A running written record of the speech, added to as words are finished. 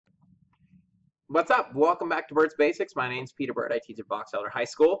What's up? Welcome back to Burt's Basics. My name's Peter Burt. I teach at Box Elder High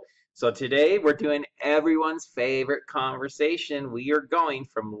School. So today we're doing everyone's favorite conversation. We are going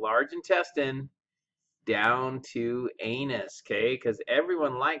from large intestine down to anus, okay? Because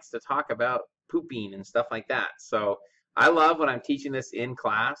everyone likes to talk about pooping and stuff like that. So I love when I'm teaching this in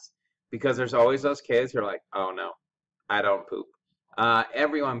class because there's always those kids who are like, oh no, I don't poop.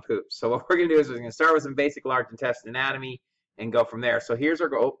 Everyone poops. So what we're going to do is we're going to start with some basic large intestine anatomy and go from there. So here's our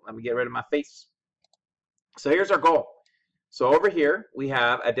goal. Let me get rid of my face. So here's our goal. So over here, we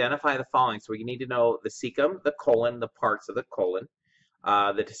have identify the following. So we need to know the cecum, the colon, the parts of the colon,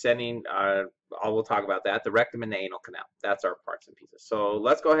 the descending, we'll talk about that, the rectum and the anal canal. That's our parts and pieces. So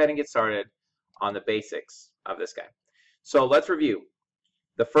let's go ahead and get started on the basics of this guy. So let's review.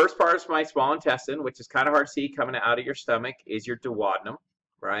 The first part is my small intestine, which is kind of hard to see coming out of your stomach, is your duodenum,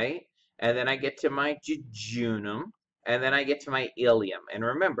 right? And then I get to my jejunum, and then I get to my ileum. And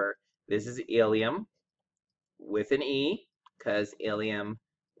remember, this is ileum with an E, because ileum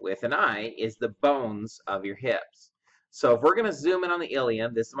with an I is the bones of your hips. So if we're going to zoom in on the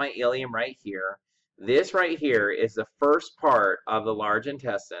ileum, this is my ileum right here. This right here is the first part of the large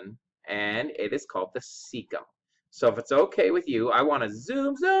intestine, and it is called the cecum. So if it's okay with you, I want to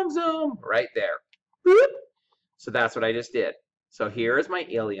zoom, zoom, zoom right there. Boop. So that's what I just did. So here is my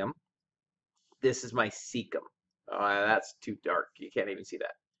ileum. This is my cecum. Oh, that's too dark. You can't even see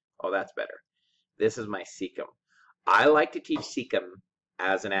that. Oh, that's better. This is my cecum. I like to teach cecum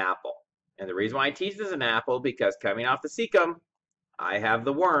as an apple. And the reason why I teach this as an apple, because coming off the cecum, I have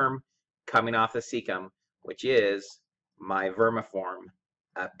the worm coming off the cecum, which is my vermiform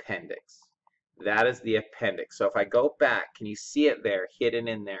appendix. That is the appendix. So if I go back, can you see it there, hidden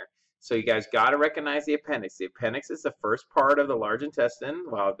in there? So you guys got to recognize the appendix. The appendix is the first part of the large intestine.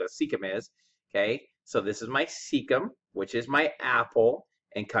 Well, the cecum is. Okay, so this is my cecum, which is my apple.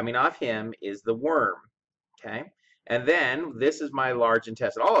 And coming off him is the worm, okay? And then this is my large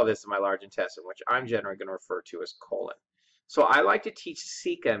intestine. All of this is my large intestine, which I'm generally going to refer to as colon. So I like to teach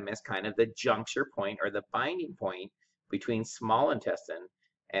cecum as kind of the juncture point or the binding point between small intestine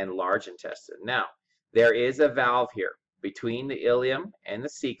and large intestine. Now, there is a valve here between the ileum and the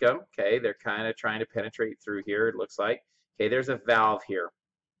cecum, okay? They're kind of trying to penetrate through here, it looks like. Okay, there's a valve here.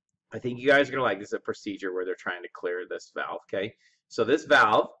 I think you guys are going to like this. Is a procedure where they're trying to clear this valve, okay? So this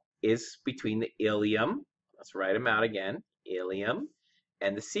valve is between the ileum, let's write them out again, ileum,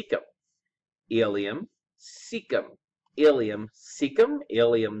 and the cecum. Ileum, cecum, ileum, cecum,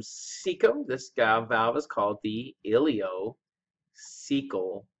 ileum, cecum. This valve is called the ileocecal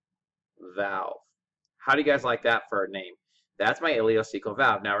valve. How do you guys like that for a name? That's my ileocecal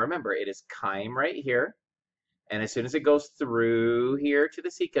valve. Now remember, it is chyme right here. And as soon as it goes through here to the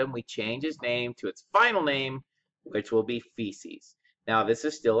cecum, we change its name to its final name, which will be feces. Now, this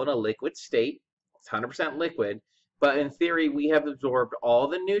is still in a liquid state. It's 100% liquid. But in theory, we have absorbed all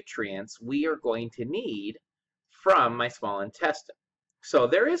the nutrients we are going to need from my small intestine. So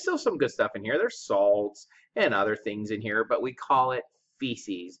there is still some good stuff in here. There's salts and other things in here, but we call it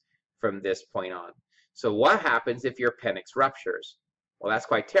feces from this point on. So what happens if your appendix ruptures? Well, that's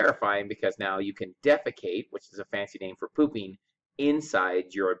quite terrifying because now you can defecate, which is a fancy name for pooping,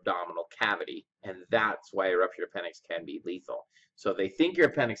 inside your abdominal cavity. And that's why a ruptured appendix can be lethal. So if they think your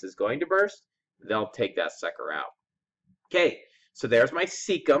appendix is going to burst, they'll take that sucker out. Okay, so there's my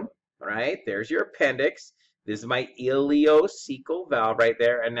cecum, right? There's your appendix. This is my ileocecal valve right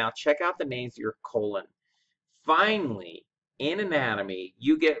there. And now check out the names of your colon. Finally, in anatomy,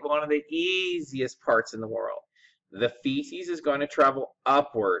 you get one of the easiest parts in the world. The feces is going to travel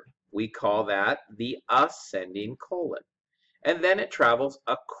upward. We call that the ascending colon. And then it travels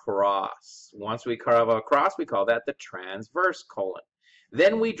across. Once we travel across, we call that the transverse colon.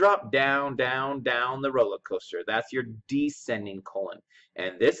 Then we drop down, down, down the roller coaster. That's your descending colon.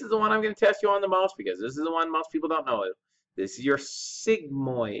 And this is the one I'm going to test you on the most because this is the one most people don't know. This is your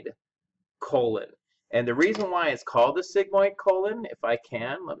sigmoid colon. And the reason why it's called the sigmoid colon, if I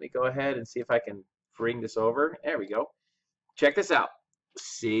can, let me go ahead and see if I can bring this over. There we go. Check this out.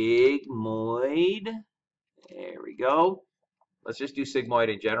 Sigmoid. There we go. Let's just do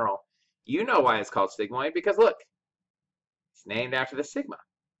sigmoid in general. You know why it's called sigmoid because look, it's named after the sigma,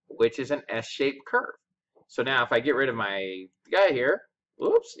 which is an S-shaped curve. So now if I get rid of my guy here,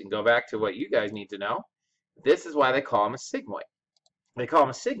 whoops, and go back to what you guys need to know, this is why they call him a sigmoid. They call him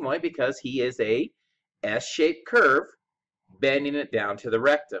a sigmoid because he is a S-shaped curve bending it down to the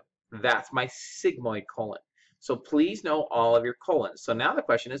rectum. That's my sigmoid colon. So please know all of your colons. So now the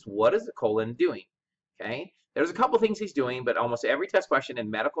question is, what is the colon doing? Okay, there's a couple things he's doing, but almost every test question in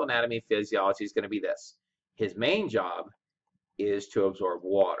medical anatomy and physiology is going to be this. His main job is to absorb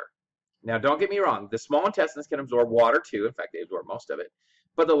water. Now, don't get me wrong. The small intestines can absorb water too. In fact, they absorb most of it.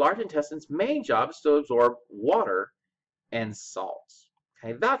 But the large intestine's main job is to absorb water and salts.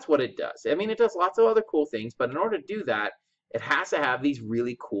 Okay, that's what it does. I mean, it does lots of other cool things, but in order to do that, it has to have these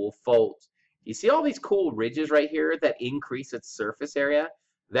really cool folds. You see all these cool ridges right here that increase its surface area?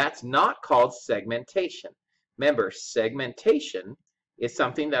 That's not called segmentation. Remember, segmentation is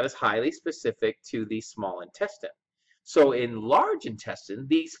something that is highly specific to the small intestine. So in large intestine,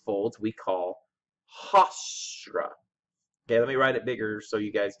 these folds we call haustra. Okay, let me write it bigger so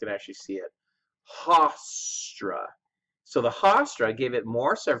you guys can actually see it. Haustra. So the haustra gave it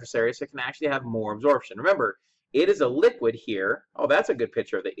more surface area so it can actually have more absorption. Remember, it is a liquid here. Oh, that's a good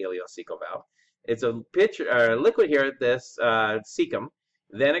picture of the ileocecal valve. It's a liquid here at this cecum.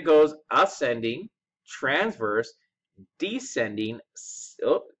 Then it goes ascending, transverse, descending.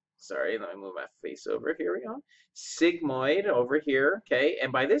 Oh, sorry, let me move my face over. Here we go. Sigmoid over here. Okay,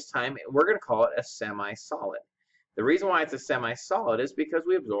 and by this time, we're going to call it a semi-solid. The reason why it's a semi-solid is because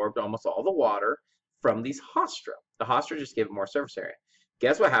we absorbed almost all the water from these haustra. The haustra just give it more surface area.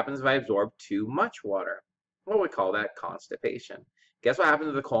 Guess what happens if I absorb too much water? Well, we call that constipation. Guess what happens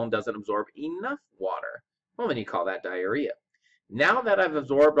if the colon doesn't absorb enough water? Well, then you call that diarrhea. Now that I've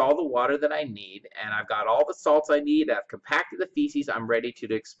absorbed all the water that I need, and I've got all the salts I need, I've compacted the feces, I'm ready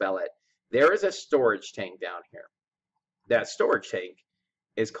to expel it. There is a storage tank down here. That storage tank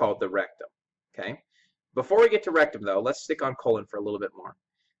is called the rectum. Okay. Before we get to rectum, though, let's stick on colon for a little bit more.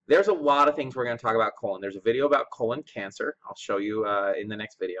 There's a lot of things we're going to talk about colon. There's a video about colon cancer. I'll show you in the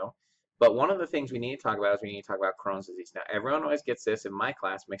next video. But one of the things we need to talk about is we need to talk about Crohn's disease. Now, everyone always gets this in my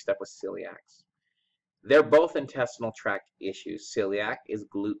class mixed up with celiacs. They're both intestinal tract issues. Celiac is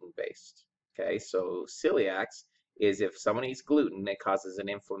gluten-based. Okay, so celiacs is if someone eats gluten, it causes an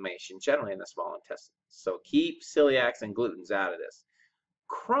inflammation, generally in the small intestine. So keep celiacs and glutens out of this.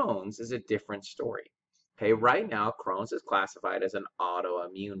 Crohn's is a different story. Okay, right now, Crohn's is classified as an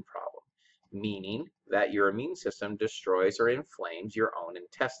autoimmune problem, meaning that your immune system destroys or inflames your own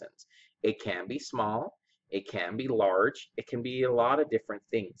intestines. It can be small, it can be large, it can be a lot of different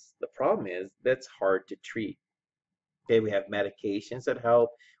things. The problem is that's hard to treat. Okay, we have medications that help,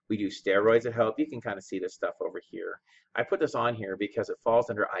 we do steroids that help. You can kind of see this stuff over here. I put this on here because it falls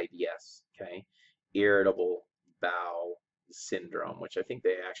under IBS, okay, irritable bowel syndrome, which I think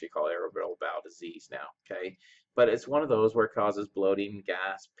they actually call irritable bowel disease now, okay? But it's one of those where it causes bloating,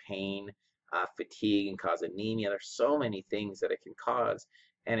 gas, pain, fatigue, and cause anemia. There's so many things that it can cause,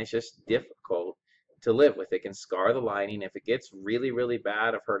 and it's just difficult to live with. It can scar the lining. If it gets really, really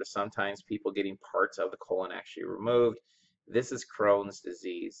bad, I've heard of sometimes people getting parts of the colon actually removed. This is Crohn's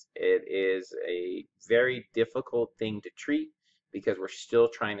disease. It is a very difficult thing to treat because we're still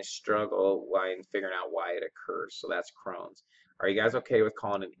trying to struggle and figuring out why it occurs. So that's Crohn's. Are you guys okay with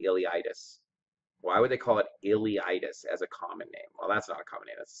calling it ileitis? Why would they call it ileitis as a common name? Well, that's not a common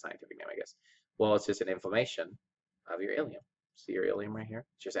name. That's a scientific name, I guess. Well, it's just an inflammation of your ileum. See your ileum right here?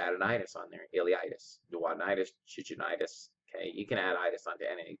 Just add an itis on there. Ileitis, duodenitis, chichinitis. Okay, you can add itis onto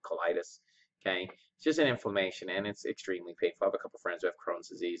any colitis. Okay, it's just an inflammation, and it's extremely painful. I have a couple friends who have Crohn's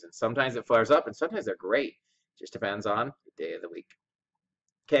disease, and sometimes it flares up, and sometimes they're great. Just depends on the day of the week.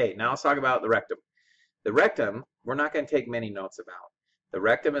 Okay, now let's talk about the rectum. The rectum, we're not going to take many notes about. The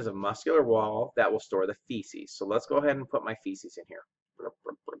rectum is a muscular wall that will store the feces. So let's go ahead and put my feces in here.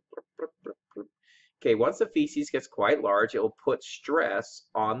 Okay, once the feces gets quite large, it will put stress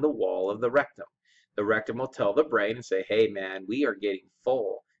on the wall of the rectum. The rectum will tell the brain and say, hey man, we are getting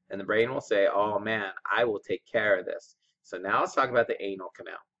full. And the brain will say, oh man, I will take care of this. So now let's talk about the anal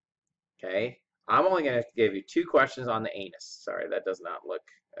canal. Okay, I'm only going to give you 2 questions on the anus. Sorry, that does not look,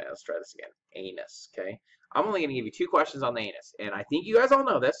 let's try this again. Anus, okay? I'm only going to give you 2 questions on the anus. And I think you guys all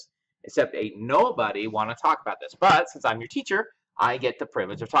know this, except ain't nobody want to talk about this. But since I'm your teacher, I get the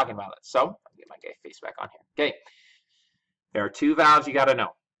privilege of talking about it. So, I'll get my face back on here. Okay, there are 2 valves you got to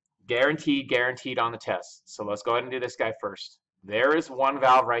know. Guaranteed on the test. So let's go ahead and do this guy first. There is one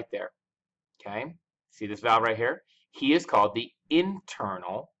valve right there. Okay, see this valve right here? He is called the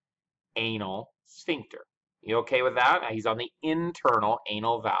internal anal sphincter. You okay with that? He's on the internal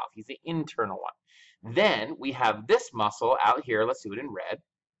anal valve. He's the internal one. Then we have this muscle out here. Let's do it in red.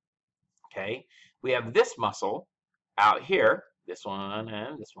 Okay, we have this muscle out here. This one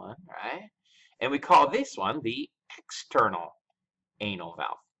and this one, right? And we call this one the external anal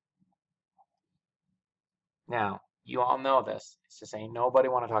valve. Now, you all know this. It's just ain't nobody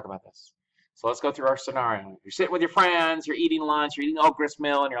want to talk about this. So let's go through our scenario. You're sitting with your friends, you're eating lunch, you're eating all grist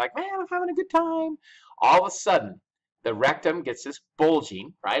mill, and you're like, man, I'm having a good time. All of a sudden, the rectum gets this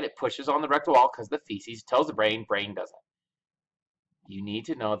bulging, right? It pushes on the rectal wall because the feces tells the brain doesn't. you need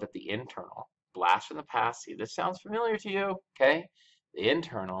to know that the internal, blast from the past, see, this sounds familiar to you, okay? The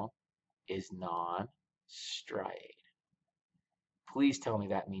internal is non-striated. Please tell me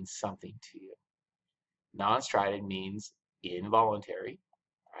that means something to you. Non-striated means involuntary,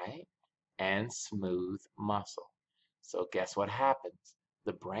 right? And smooth muscle. So guess what happens?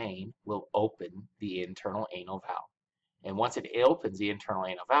 The brain will open the internal anal valve. And once it opens the internal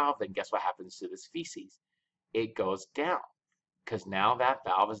anal valve, then guess what happens to this feces? It goes down, because now that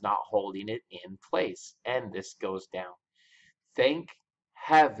valve is not holding it in place, and this goes down. Thank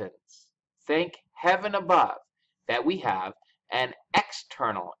heavens, thank heaven above that we have an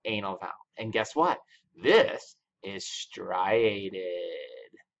external anal valve. And guess what? This is striated.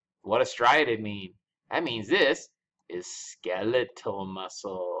 What does striated mean? That means this is skeletal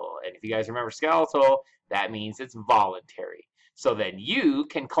muscle. And if you guys remember skeletal, that means it's voluntary. So then you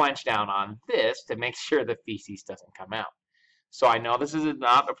can clench down on this to make sure the feces doesn't come out. So I know this is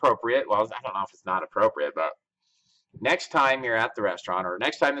not appropriate. Well, I don't know if it's not appropriate, but next time you're at the restaurant or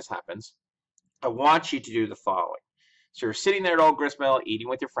next time this happens, I want you to do the following. So you're sitting there at Old Gristmill eating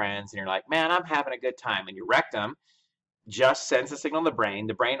with your friends, and you're like, man, I'm having a good time. And your rectum just sends a signal to the brain.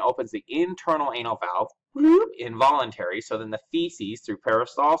 The brain opens the internal anal valve, involuntary, so then the feces through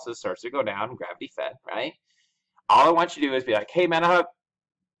peristalsis starts to go down, gravity fed, right? All I want you to do is be like, hey, man, I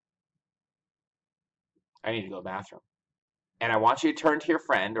need to go to the bathroom. And I want you to turn to your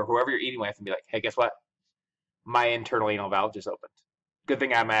friend or whoever you're eating with and be like, hey, guess what? My internal anal valve just opened. Good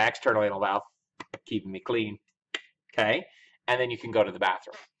thing I have my external anal valve keeping me clean. Okay? And then you can go to the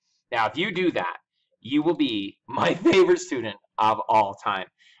bathroom. Now, if you do that, you will be my favorite student of all time.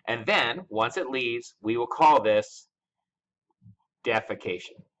 And then, once it leaves, we will call this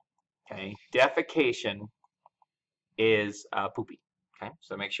defecation. Okay? Defecation is poopy. Okay?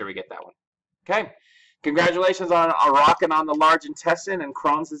 So make sure we get that one. Okay? Congratulations on rocking on the large intestine and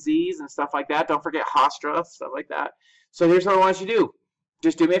Crohn's disease and stuff like that. Don't forget Hofstra, stuff like that. So here's what I want you to do.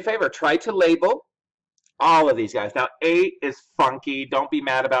 Just do me a favor. Try to label all of these guys. Now, 8 is funky. Don't be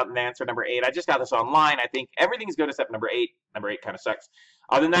mad about an answer number 8. I just got this online. I think everything's good except number 8. Number 8 kind of sucks.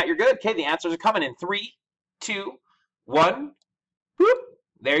 Other than that, you're good. Okay, the answers are coming in 3, 2, 1. Whoop.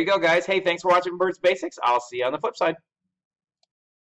 There you go, guys. Hey, thanks for watching Burt's Basics. I'll see you on the flip side.